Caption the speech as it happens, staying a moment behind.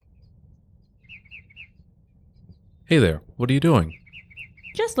Hey there, what are you doing?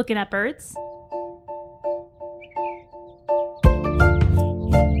 Just looking at birds.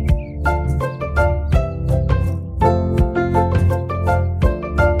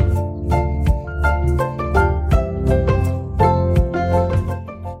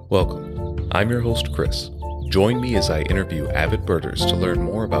 Welcome. I'm your host, Chris. Join me as I interview avid birders to learn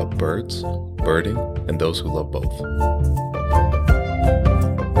more about birds, birding, and those who love both.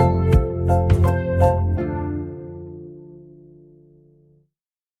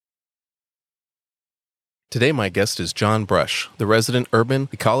 Today, my guest is John Brush, the resident urban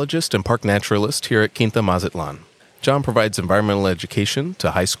ecologist and park naturalist here at Quinta, Mazatlan. John provides environmental education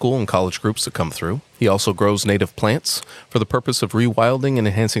to high school and college groups that come through. He also grows native plants for the purpose of rewilding and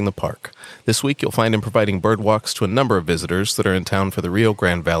enhancing the park. This week, you'll find him providing bird walks to a number of visitors that are in town for the Rio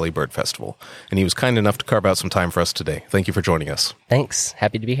Grande Valley Bird Festival. And he was kind enough to carve out some time for us today. Thank you for joining us. Thanks.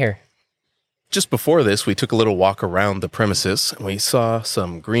 Happy to be here. Just before this, we took a little walk around the premises, and we saw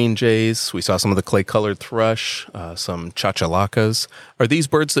some green jays, we saw some of the clay-colored thrush, some chachalacas. Are these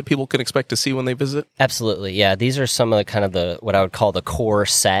birds that people can expect to see when they visit? Absolutely, yeah. These are some of the what I would call the core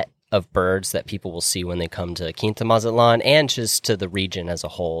set of birds that people will see when they come to Quinta, Mazatlan, and just to the region as a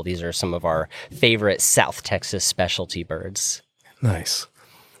whole. These are some of our favorite South Texas specialty birds. Nice.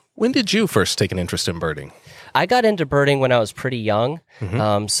 When did you first take an interest in birding? I got into birding when I was pretty young.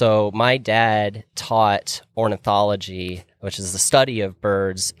 So my dad taught ornithology, which is the study of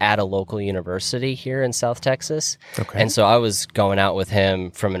birds, at a local university here in South Texas. Okay. And so I was going out with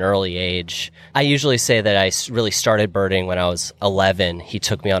him from an early age. I usually say that I really started birding when I was 11. He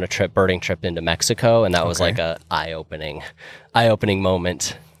took me on a birding trip into Mexico, and that was like a eye-opening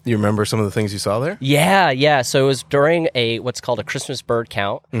moment. You remember some of the things you saw there? Yeah. So it was during what's called a Christmas bird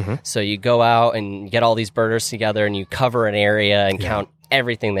count. So you go out and get all these birders together and you cover an area and count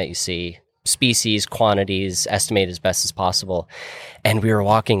everything that you see. Species, quantities, estimate as best as possible. And we were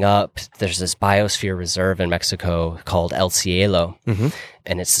walking up, there's this biosphere reserve in Mexico called El Cielo,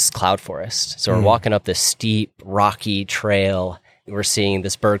 and it's this cloud forest. So we're walking up this steep, rocky trail. We're seeing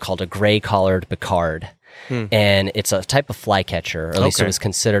this bird called a gray-collared Picard. And it's a type of flycatcher, or at least it was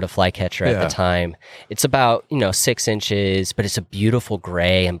considered a flycatcher at the time. It's about, 6 inches, but it's a beautiful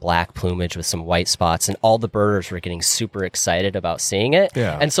gray and black plumage with some white spots. And all the birders were getting super excited about seeing it.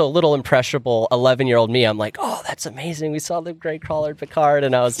 Yeah. And so a little impressionable 11-year-old me, I'm like, oh, that's amazing. We saw the gray-collared Picard.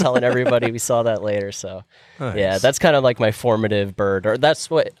 And I was telling everybody we saw that later. So nice. Yeah, that's kind of like my formative bird, or that's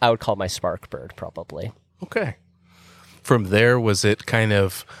what I would call my spark bird, probably. Okay. From there, was it kind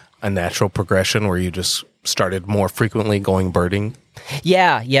of a natural progression where you just started more frequently going birding?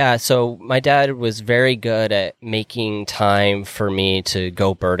 Yeah. So my dad was very good at making time for me to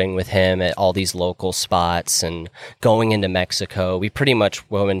go birding with him at all these local spots and going into Mexico. We pretty much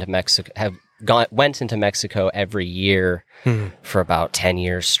went into Mexico every year for about 10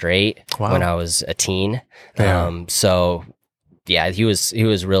 years straight when I was a teen. Yeah. He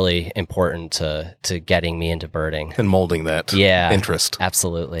was really important to getting me into birding And molding that interest.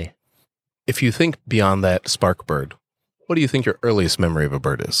 Absolutely. If you think beyond that spark bird, what do you think your earliest memory of a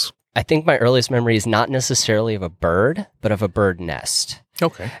bird is? I think my earliest memory is not necessarily of a bird, but of a bird nest.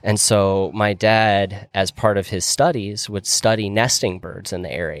 Okay. And so my dad, as part of his studies, would study nesting birds in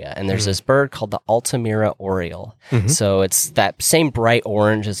the area. And there's this bird called the Altamira oriole. So it's that same bright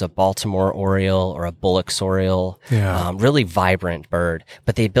orange as a Baltimore oriole or a Bullock's oriole. Yeah. Really vibrant bird.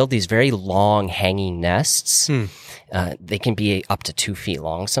 But they build these very long hanging nests. They can be up to 2 feet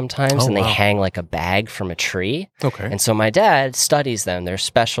long sometimes, and they hang like a bag from a tree. Okay. And so my dad studies them. They're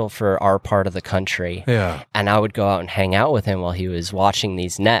special for our part of the country. Yeah. And I would go out and hang out with him while he was watching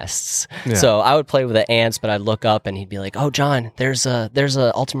these nests. Yeah. So I would play with the ants, but I'd look up and he'd be like, "Oh, John, there's a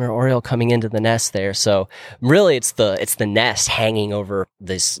Altamira oriole coming into the nest there." So really, it's the nest hanging over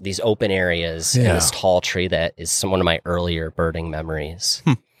these open areas in this tall tree that is one of my earlier birding memories.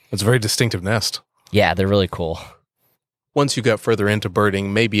 It's a very distinctive nest. Yeah, they're really cool. Once you got further into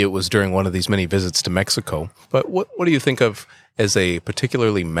birding, maybe it was during one of these many visits to Mexico, but what do you think of as a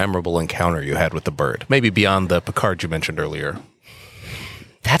particularly memorable encounter you had with the bird? Maybe beyond the Picard you mentioned earlier.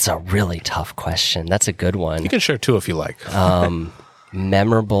 That's a really tough question. That's a good one. You can share 2 if you like.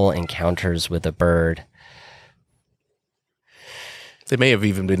 Memorable encounters with a bird. They may have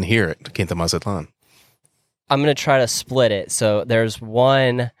even been here at Quinta Mazatlan. I'm going to try to split it. So there's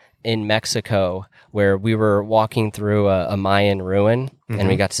one in Mexico where we were walking through a Mayan ruin, and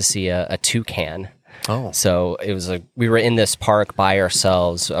we got to see a toucan. Oh. So we were in this park by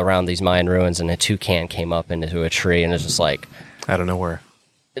ourselves around these Mayan ruins, and a toucan came up into a tree, and it was just like, out of nowhere.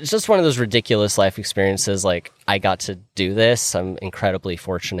 it's just one of those ridiculous life experiences. Like, I got to do this. I'm incredibly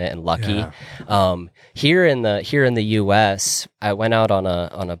fortunate and lucky. Yeah. Here in the U.S., I went out on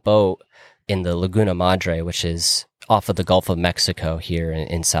a boat in the Laguna Madre, which is off of the Gulf of Mexico here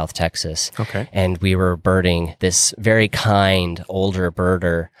in South Texas. Okay. And we were birding. This very kind older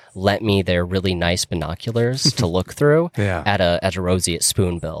birder lent me their really nice binoculars to look through at a roseate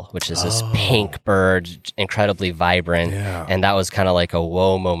spoonbill, which is this pink bird, incredibly vibrant. Yeah. And that was kind of like a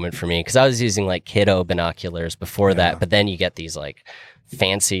whoa moment for me, because I was using like kiddo binoculars before that, but then you get these like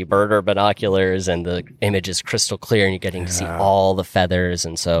fancy birder binoculars and the image is crystal clear and you're getting to see all the feathers.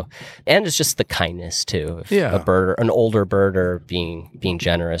 And it's just the kindness too of a birder, an older birder being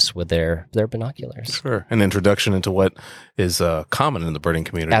generous with their binoculars. Sure. An introduction into what is common in the birding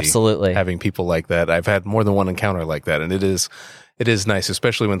community. Absolutely. Having people like that. I've had more than one encounter like that, and it is nice,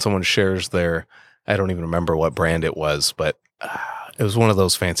 especially when someone shares their, I don't even remember what brand it was, but it was one of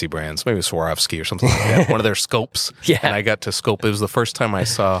those fancy brands, maybe Swarovski or something like that, one of their scopes. Yeah. And I got to scope. It was the first time I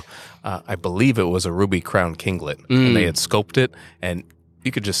saw, I believe it was a ruby crown kinglet, and they had scoped it, and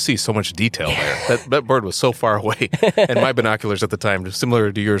you could just see so much detail there. That bird was so far away. And my binoculars at the time,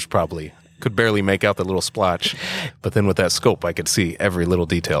 similar to yours probably, could barely make out the little splotch. But then with that scope, I could see every little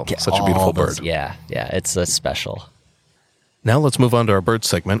detail. Such a beautiful bird. Yeah, it's special. Now let's move on to our bird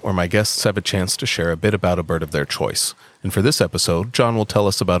segment, where my guests have a chance to share a bit about a bird of their choice. And for this episode, John will tell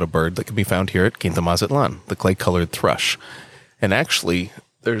us about a bird that can be found here at Quinta Mazatlan, the clay-colored thrush. And actually,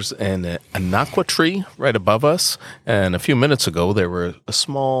 there's an aqua tree right above us, and a few minutes ago, there were a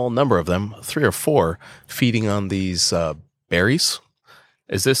small number of them, 3 or 4, feeding on these berries.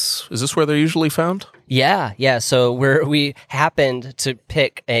 Is this where they're usually found? Yeah. So we happened to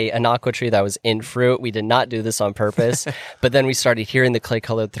pick an aqua tree that was in fruit. We did not do this on purpose, but then we started hearing the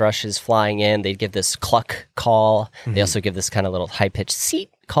clay-colored thrushes flying in. They'd give this cluck call. They also give this kind of little high-pitched seat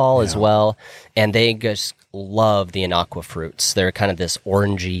call as well, and they just love the aqua fruits. They're kind of this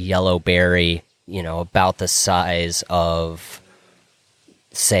orangey yellow berry, about the size of,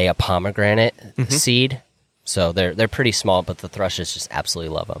 say, a pomegranate seed. So they're pretty small, but the thrushes just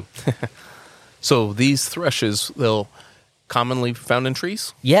absolutely love them. So these thrushes, they'll commonly found in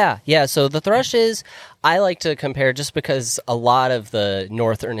trees? Yeah. So the thrushes, I like to compare, just because a lot of the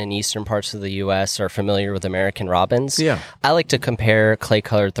northern and eastern parts of the U.S. are familiar with American robins. Yeah. I like to compare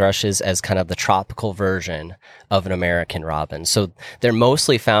clay-colored thrushes as kind of the tropical version of an American robin. So they're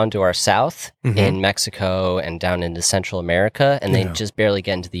mostly found to our south in Mexico and down into Central America, and they just barely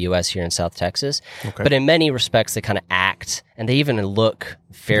get into the U.S. here in South Texas. Okay. But in many respects, they kind of act, and they even look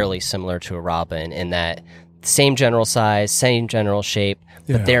fairly similar to a robin in that same general size, same general shape,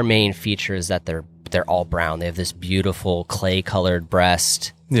 but their main feature is that they're all brown. They have this beautiful clay-colored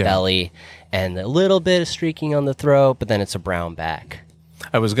breast, belly, and a little bit of streaking on the throat, but then it's a brown back.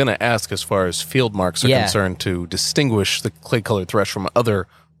 I was going to ask, as far as field marks are concerned, to distinguish the clay-colored thrush from other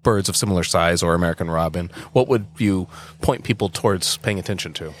birds of similar size or American robin, what would you point people towards paying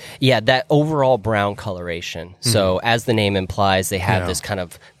attention to? Yeah, that overall brown coloration. So as the name implies, they have this kind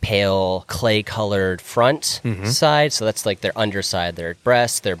of pale clay-colored front side. So that's like their underside, their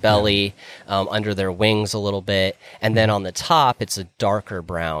breast, their belly, under their wings a little bit. And then on the top, it's a darker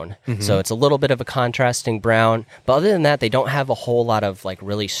brown. So it's a little bit of a contrasting brown. But other than that, they don't have a whole lot of like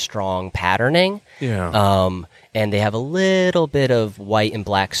really strong patterning. And they have a little bit of white and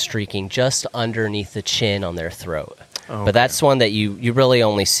black streaking just underneath the chin on their throat. Okay. But that's one that you really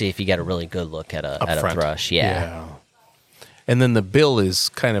only see if you get a really good look at a thrush. Yeah. And then the bill is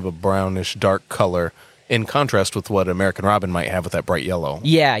kind of a brownish dark color, in contrast with what American robin might have with that bright yellow.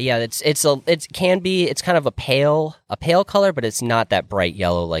 Yeah. It's kind of a pale color, but it's not that bright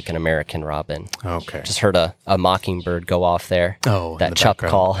yellow like an American robin. Okay. Just heard a mockingbird go off there. Oh, that chuck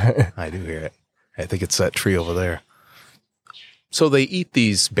call. I do hear it. I think it's that tree over there. So they eat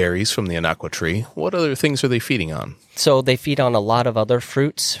these berries from the aqua tree. What other things are they feeding on? So they feed on a lot of other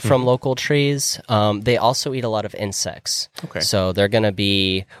fruits from local trees. They also eat a lot of insects. Okay. So they're going to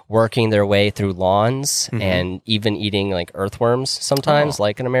be working their way through lawns and even eating like earthworms sometimes,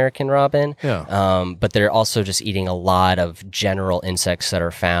 like an American robin. Yeah. But they're also just eating a lot of general insects that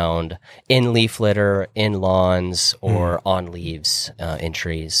are found in leaf litter, in lawns, or on leaves in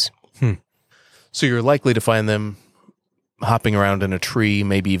trees. So you're likely to find them hopping around in a tree,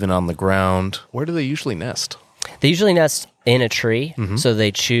 maybe even on the ground. Where do they usually nest? They usually nest in a tree. So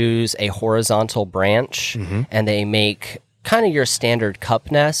they choose a horizontal branch and they make kind of your standard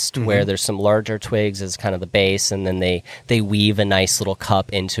cup nest where there's some larger twigs as kind of the base, and then they weave a nice little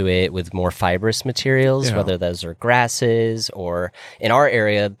cup into it with more fibrous materials, whether those are grasses or, in our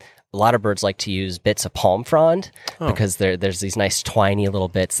area, a lot of birds like to use bits of palm frond because there's these nice twiny little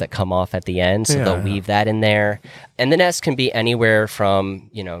bits that come off at the end. So they'll weave that in there. And the nest can be anywhere from,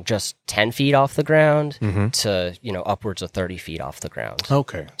 just 10 feet off the ground to, upwards of 30 feet off the ground.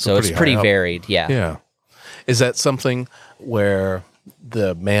 Okay. So it's pretty varied. Yeah. Yeah. Is that something where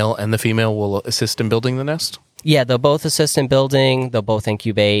the male and the female will assist in building the nest? Yeah, they'll both assist in building. They'll both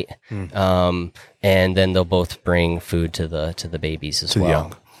incubate, and then they'll both bring food to the babies as well. The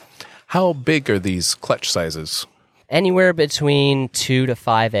young. How big are these clutch sizes? Anywhere between 2 to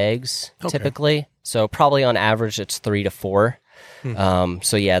 5 eggs, typically. So probably on average, it's 3 to 4.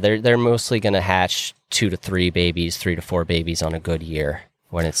 So yeah, they're mostly going to hatch 2 to 3 babies, 3 to 4 babies on a good year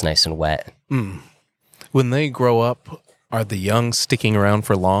when it's nice and wet. When they grow up, are the young sticking around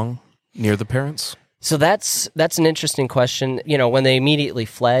for long near the parents? So that's an interesting question. When they immediately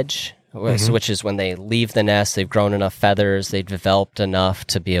fledge, which is when they leave the nest, they've grown enough feathers, they've developed enough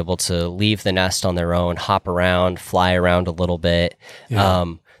to be able to leave the nest on their own, hop around, fly around a little bit.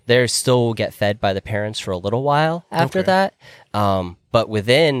 They still will get fed by the parents for a little while after that. But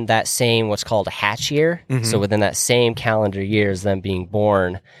within that same, what's called a hatch year, so within that same calendar year as them being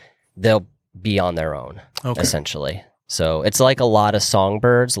born, they'll be on their own, essentially. So it's like a lot of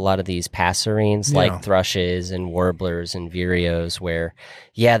songbirds, a lot of these passerines, like thrushes and warblers and vireos, where,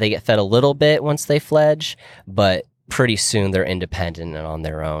 they get fed a little bit once they fledge, but pretty soon they're independent and on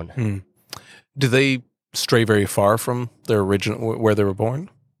their own. Do they stray very far from their original, where they were born?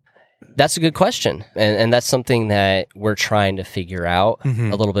 That's a good question. And that's something that we're trying to figure out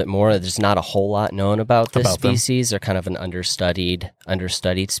a little bit more. There's not a whole lot known about this species. They're kind of an understudied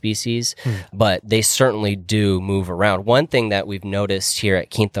species, but they certainly do move around. One thing that we've noticed here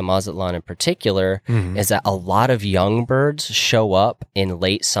at Quinta Mazatlan in particular is that a lot of young birds show up in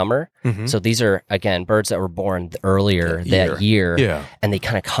late summer. So these are, again, birds that were born earlier that year, and they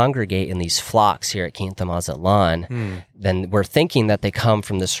kind of congregate in these flocks here at Quinta Mazatlan. Then we're thinking that they come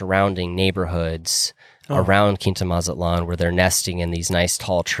from the surrounding neighborhoods around Quinta Mazatlan, where they're nesting in these nice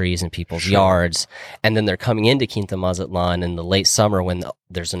tall trees in people's yards. And then they're coming into Quinta Mazatlan in the late summer when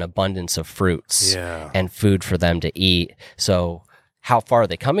there's an abundance of fruits and food for them to eat. So how far are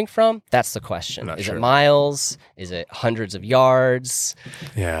they coming from? That's the question. Is it miles? Is it hundreds of yards?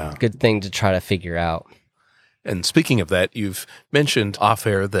 Yeah. Good thing to try to figure out. And speaking of that, you've mentioned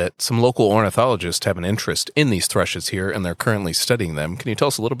off-air that some local ornithologists have an interest in these thrushes here, and they're currently studying them. Can you tell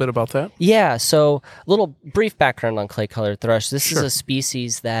us a little bit about that? Yeah, so a little brief background on clay-colored thrush. This is a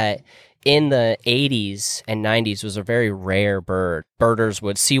species that in the 80s and 90s was a very rare bird. Birders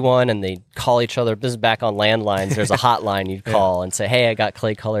would see one and they'd call each other. This is back on landlines. There's a hotline you'd call and say, hey, I got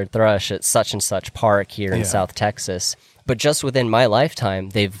clay-colored thrush at such and such park here in South Texas. But just within my lifetime,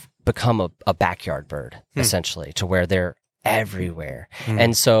 they've become a backyard bird, essentially, to where they're everywhere.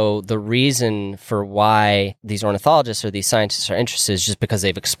 And so the reason for why these ornithologists or these scientists are interested is just because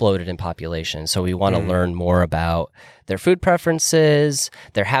they've exploded in population. So we want to learn more about their food preferences,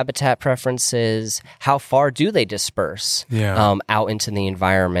 their habitat preferences, how far do they disperse out into the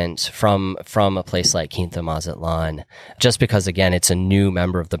environment from a place like Quinta Mazatlan, just because, again, it's a new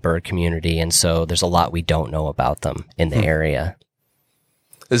member of the bird community, and so there's a lot we don't know about them in the area.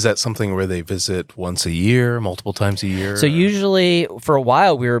 Is that something where they visit once a year, multiple times a year? So usually, for a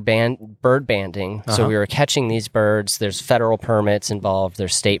while, we were bird banding. So we were catching these birds. There's federal permits involved.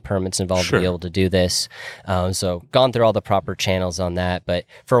 There's state permits involved to be able to do this. So gone through all the proper channels on that. But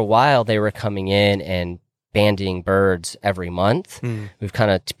for a while, they were coming in and banding birds every month. We've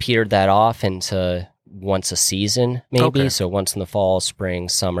kind of petered that off into once a season, maybe. So once in the fall, spring,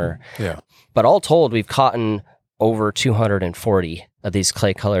 summer. But all told, we've caught over 240 of these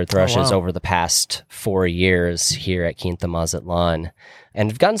clay-colored thrushes over the past 4 years here at Quinta Mazatlan. And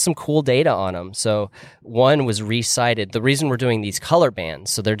we've gotten some cool data on them. So one was resighted. The reason we're doing these color bands,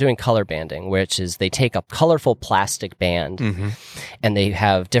 so they're doing color banding, which is they take a colorful plastic band and they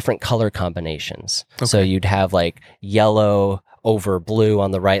have different color combinations. So you'd have like yellow over blue on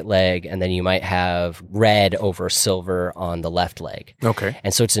the right leg, and then you might have red over silver on the left leg.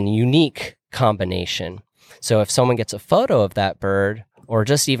 And so it's a unique combination. So if someone gets a photo of that bird or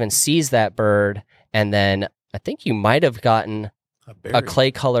just even sees that bird, and then I think you might have gotten a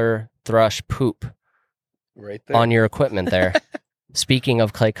clay color thrush poop right there on your equipment there. Speaking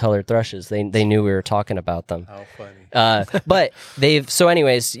of clay-colored thrushes, they knew we were talking about them. How funny. But so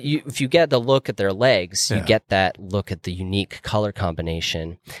anyways, if you get the look at their legs, you get that look at the unique color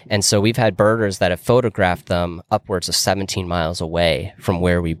combination. And so we've had birders that have photographed them upwards of 17 miles away from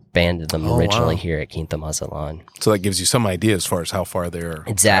where we banded them originally here at Quinta Mazatlan. So that gives you some idea as far as how far they're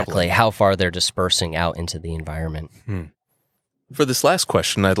Exactly, traveling. How far they're dispersing out into the environment. For this last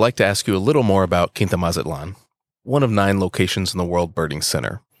question, I'd like to ask you a little more about Quinta Mazatlan, one of 9 locations in the World Birding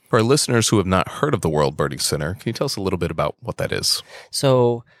Center. For our listeners who have not heard of the World Birding Center, can you tell us a little bit about what that is?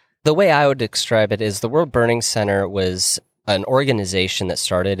 So the way I would describe it is the World Birding Center was an organization that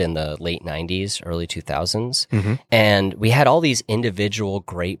started in the late 90s, early 2000s. And we had all these individual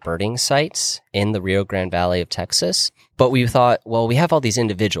great birding sites in the Rio Grande Valley of Texas. But we thought, well, we have all these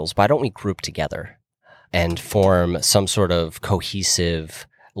individuals. Why don't we group together and form some sort of cohesive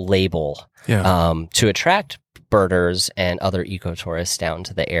label to attract birders and other ecotourists down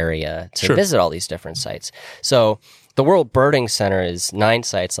to the area to visit all these different sites? So the World Birding Center is 9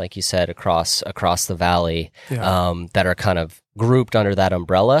 sites, like you said, across the valley that are kind of grouped under that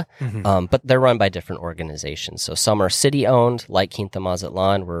umbrella, but they're run by different organizations. So some are city-owned, like Quinta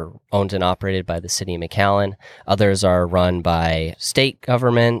Mazatlan, we're owned and operated by the city of McAllen. Others are run by state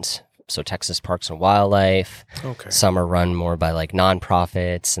government, so Texas Parks and Wildlife. Some are run more by like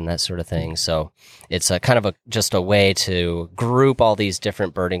nonprofits and that sort of thing. So it's a kind of just a way to group all these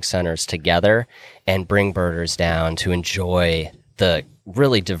different birding centers together and bring birders down to enjoy the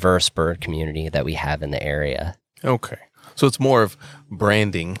really diverse bird community that we have in the area. Okay. So it's more of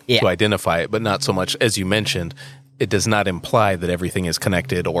branding to identify it, but not so much, as you mentioned, it does not imply that everything is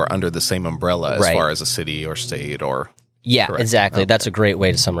connected or under the same umbrella as far as a city or state or... Yeah, correct. Exactly. Okay. That's a great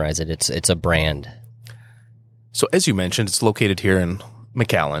way to summarize it. It's a brand. So as you mentioned, it's located here in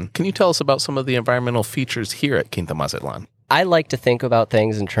McAllen. Can you tell us about some of the environmental features here at Quinta Mazatlan? I like to think about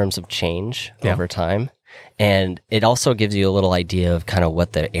things in terms of change over time. And it also gives you a little idea of kind of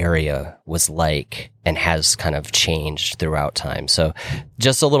what the area was like and has kind of changed throughout time. So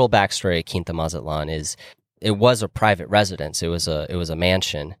just a little backstory at Quinta Mazatlan is it was a private residence. It was a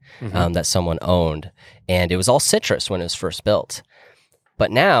mansion that someone owned, and it was all citrus when it was first built.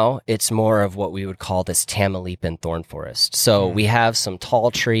 But now it's more of what we would call this Tamaulipan thorn forest. So we have some tall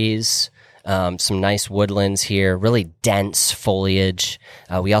trees, some nice woodlands here, really dense foliage.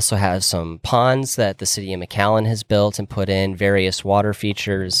 We also have some ponds that the city of McAllen has built and put in various water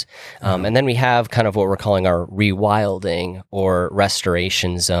features. And then we have kind of what we're calling our rewilding or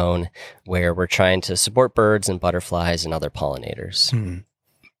restoration zone, where we're trying to support birds and butterflies and other pollinators.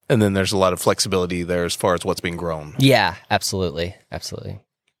 And then there's a lot of flexibility there as far as what's being grown. Yeah, absolutely. Absolutely.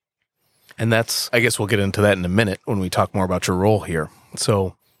 And I guess we'll get into that in a minute when we talk more about your role here.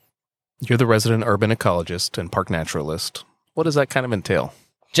 So you're the resident urban ecologist and park naturalist. What does that kind of entail?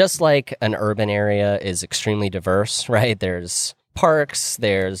 Just like an urban area is extremely diverse, right? There's parks,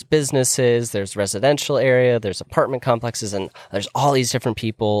 there's businesses, there's residential area, there's apartment complexes, and there's all these different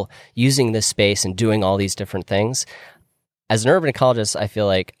people using this space and doing all these different things. As an urban ecologist, I feel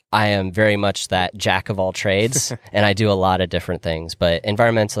like I am very much that jack of all trades, and I do a lot of different things. But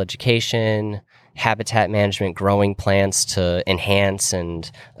environmental education, habitat management, growing plants to enhance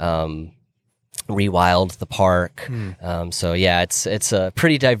and rewild the park. So yeah, it's a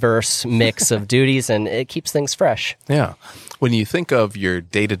pretty diverse mix of duties, and it keeps things fresh. Yeah. When you think of your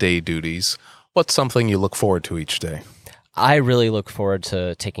day-to-day duties, what's something you look forward to each day? I really look forward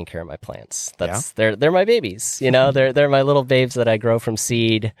to taking care of my plants. They're my babies, you know. They're my little babes that I grow from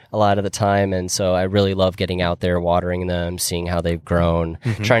seed a lot of the time, and so I really love getting out there, watering them, seeing how they've grown,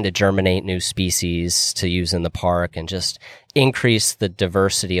 trying to germinate new species to use in the park, and just increase the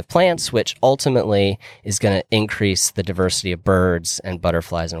diversity of plants, which ultimately is going to increase the diversity of birds and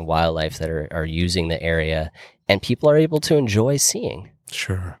butterflies and wildlife that are using the area, and people are able to enjoy seeing.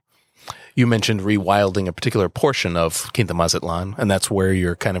 Sure. You mentioned rewilding a particular portion of Quinta Mazatlan, and that's where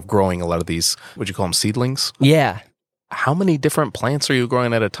you're kind of growing a lot of these, would you call them seedlings? Yeah. How many different plants are you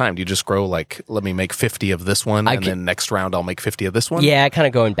growing at a time? Do you just grow let me make 50 of this one, then next round I'll make 50 of this one? Yeah, I kind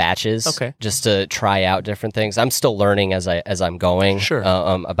of go in batches, okay, just to try out different things. I'm still learning as I'm going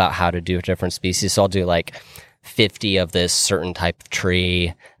about how to do different species. So I'll do 50 of this certain type of tree,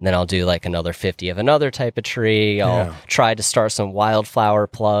 and then I'll do another 50 of another type of tree. I'll try to start some wildflower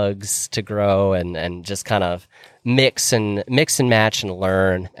plugs to grow and just kind of mix and match and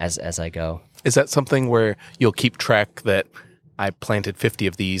learn as I go. Is that something where you'll keep track that I planted 50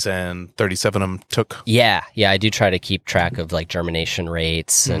 of these and 37 of them took? Yeah, I do try to keep track of germination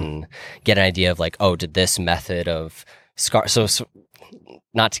rates and get an idea of did this method of so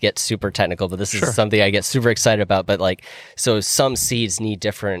not to get super technical, but this is something I get super excited about. But so some seeds need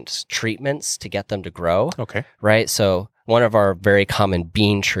different treatments to get them to grow. Okay. Right. So one of our very common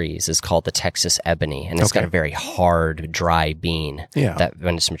bean trees is called the Texas ebony, and it's got a very hard, dry bean that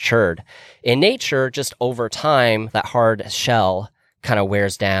when it's matured. In nature, just over time, that hard shell kind of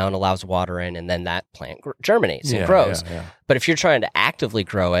wears down, allows water in, and then that plant germinates and grows. But if you're trying to actively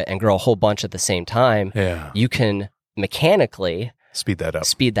grow it and grow a whole bunch at the same time, you can mechanically speed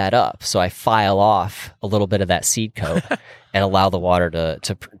that up. So I file off a little bit of that seed coat and allow the water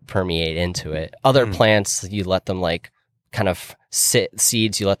to permeate into it. Other plants, you let them like kind of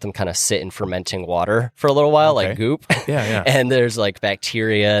seeds, you let them kind of sit in fermenting water for a little while, like goop. Yeah. And there's like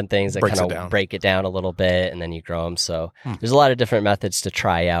bacteria and things that Breaks kind it of down. break it down a little bit, and then you grow them. So there's a lot of different methods to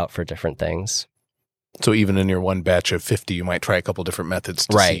try out for different things. So even in your one batch of 50, you might try a couple different methods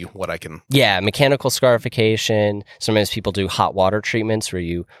to see what I can... Yeah, mechanical scarification. Sometimes people do hot water treatments where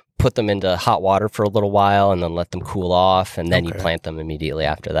you put them into hot water for a little while and then let them cool off, and then you plant them immediately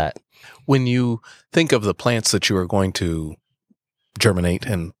after that. When you think of the plants that you are going to germinate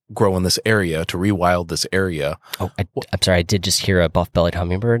and grow in this area, to rewild this area... Oh, I'm sorry, I did just hear a buff-bellied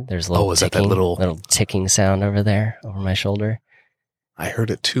hummingbird. There's a little ticking, that little ticking sound over there, over my shoulder. I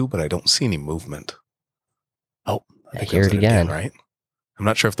heard it too, but I don't see any movement. Oh, I hear it again. Right? I'm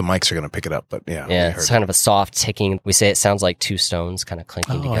not sure if the mics are going to pick it up, but yeah. Yeah, it's kind of a soft ticking. We say it sounds like two stones kind of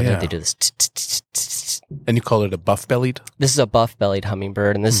clinking together. Yeah. They do this. And you call it a buff-bellied? This is a buff-bellied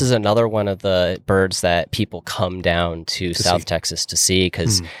hummingbird, and this is another one of the birds that people come down to South Texas to see,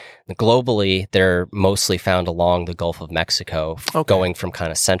 because globally, they're mostly found along the Gulf of Mexico, going from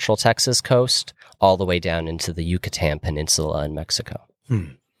kind of central Texas coast all the way down into the Yucatan Peninsula in Mexico.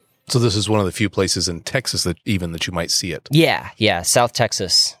 So this is one of the few places in Texas that you might see it. Yeah. South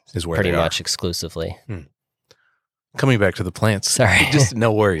Texas is where pretty they much are. Exclusively. Coming back to the plants. Sorry. Just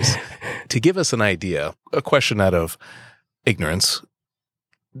no worries. To give us an idea, a question out of ignorance,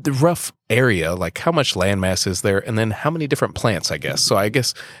 the rough area, like how much landmass is there, and then how many different plants, I guess. So I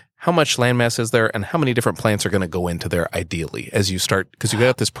guess how much landmass is there and how many different plants are going to go into there ideally as you start, because you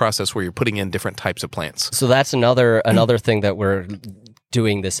got this process where you're putting in different types of plants. So that's another thing that we're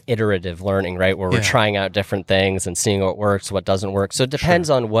doing, this iterative learning, right? Where we're trying out different things and seeing what works, what doesn't work. So it depends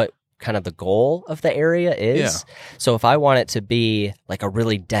on what kind of the goal of the area is. So if I want it to be like a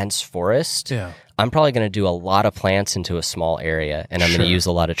really dense forest, I'm probably going to do a lot of plants into a small area, and I'm going to use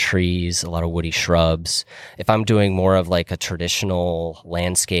a lot of trees, a lot of woody shrubs. If I'm doing more of like a traditional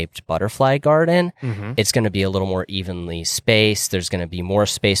landscaped butterfly garden, it's going to be a little more evenly spaced. There's going to be more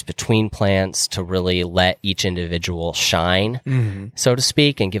space between plants to really let each individual shine, so to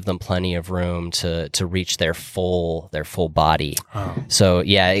speak, and give them plenty of room to reach their full body. So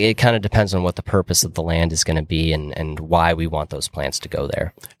yeah, it kind of depends on what the purpose of the land is going to be and why we want those plants to go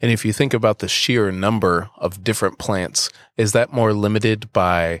there. And if you think about the sheer number of different plants, is that more limited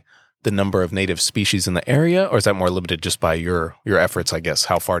by the number of native species in the area, or is that more limited just by your efforts, I guess?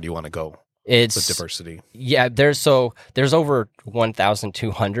 How far do you want to go with diversity? Yeah, there's over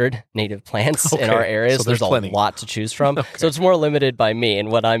 1,200 native plants in our area, so there's a lot to choose from. So it's more limited by me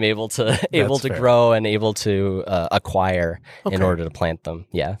and what I'm able to grow and able to acquire in order to plant them.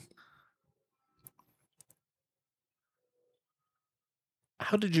 Yeah.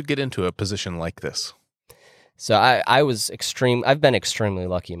 How did you get into a position like this? So I've been extremely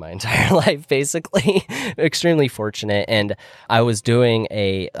lucky my entire life, basically. Extremely fortunate. And I was doing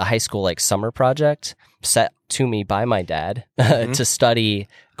a high school like summer project set to me by my dad to study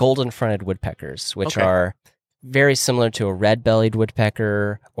golden-fronted woodpeckers, which are very similar to a red-bellied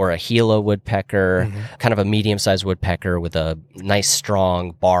woodpecker or a Gila woodpecker, kind of a medium-sized woodpecker with a nice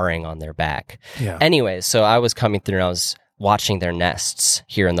strong barring on their back. Anyway, so I was coming through and I was watching their nests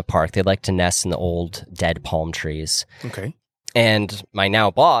here in the park. They like to nest in the old dead palm trees. And my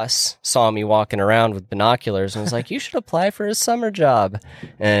now boss saw me walking around with binoculars and was like, "You should apply for a summer job."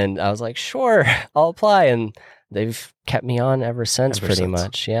 And I was like, "Sure, I'll apply." And they've kept me on ever since, pretty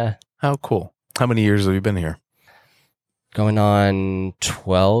much. Yeah. How cool. How many years have you been here? Going on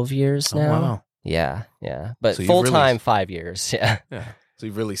 12 years now. Oh, wow. Yeah. But so full-time, 5 years. Yeah. So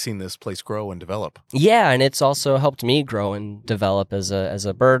you've really seen this place grow and develop. Yeah, and it's also helped me grow and develop as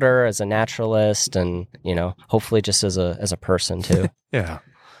a birder, as a naturalist, and hopefully just as a person too. Yeah.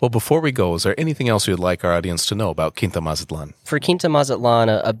 Well, before we go, is there anything else you'd like our audience to know about Quinta Mazatlan? For Quinta Mazatlan,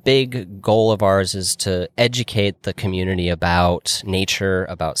 a big goal of ours is to educate the community about nature,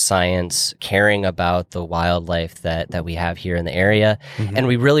 about science, caring about the wildlife that we have here in the area, and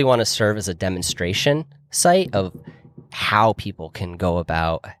we really want to serve as a demonstration site of how people can go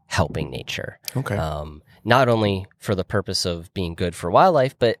about helping nature. Not only for the purpose of being good for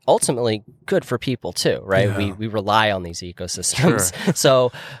wildlife, but ultimately good for people too, right? Yeah. We rely on these ecosystems.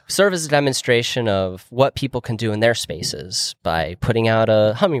 So serve as a demonstration of what people can do in their spaces by putting out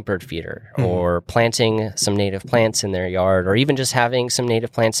a hummingbird feeder or planting some native plants in their yard, or even just having some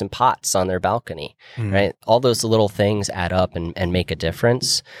native plants in pots on their balcony, right? All those little things add up and make a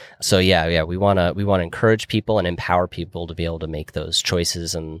difference. So we want to encourage people and empower people to be able to make those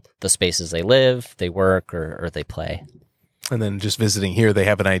choices in the spaces they live, they work, walk or they play. And then just visiting here, they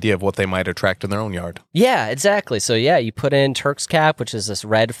have an idea of what they might attract in their own yard. Yeah, exactly. So yeah, you put in Turk's cap, which is this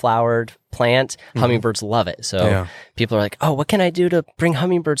red flowered plant. Hummingbirds love it. So people are like, oh, what can I do to bring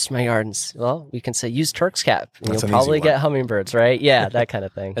hummingbirds to my yard? And well, we can say use Turk's cap. And That's you'll an probably easy one. get hummingbirds, right? Yeah, that kind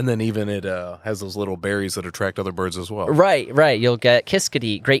of thing. And then even it has those little berries that attract other birds as well. Right. You'll get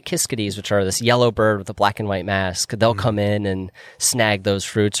great kiskadees, which are this yellow bird with a black and white mask. They'll come in and snag those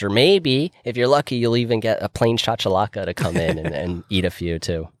fruits. Or maybe, if you're lucky, you'll even get a plain chachalaca to come in and eat a few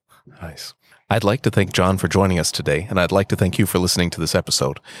too. Nice. I'd like to thank John for joining us today, and I'd like to thank you for listening to this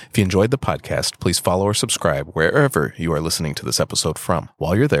episode. If you enjoyed the podcast, please follow or subscribe wherever you are listening to this episode from.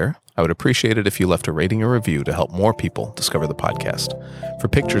 While you're there, I would appreciate it if you left a rating or review to help more people discover the podcast. For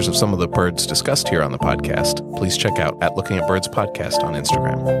pictures of some of the birds discussed here on the podcast, please check out @Looking at Birds Podcast on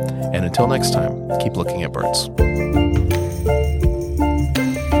Instagram. And until next time, keep looking at birds.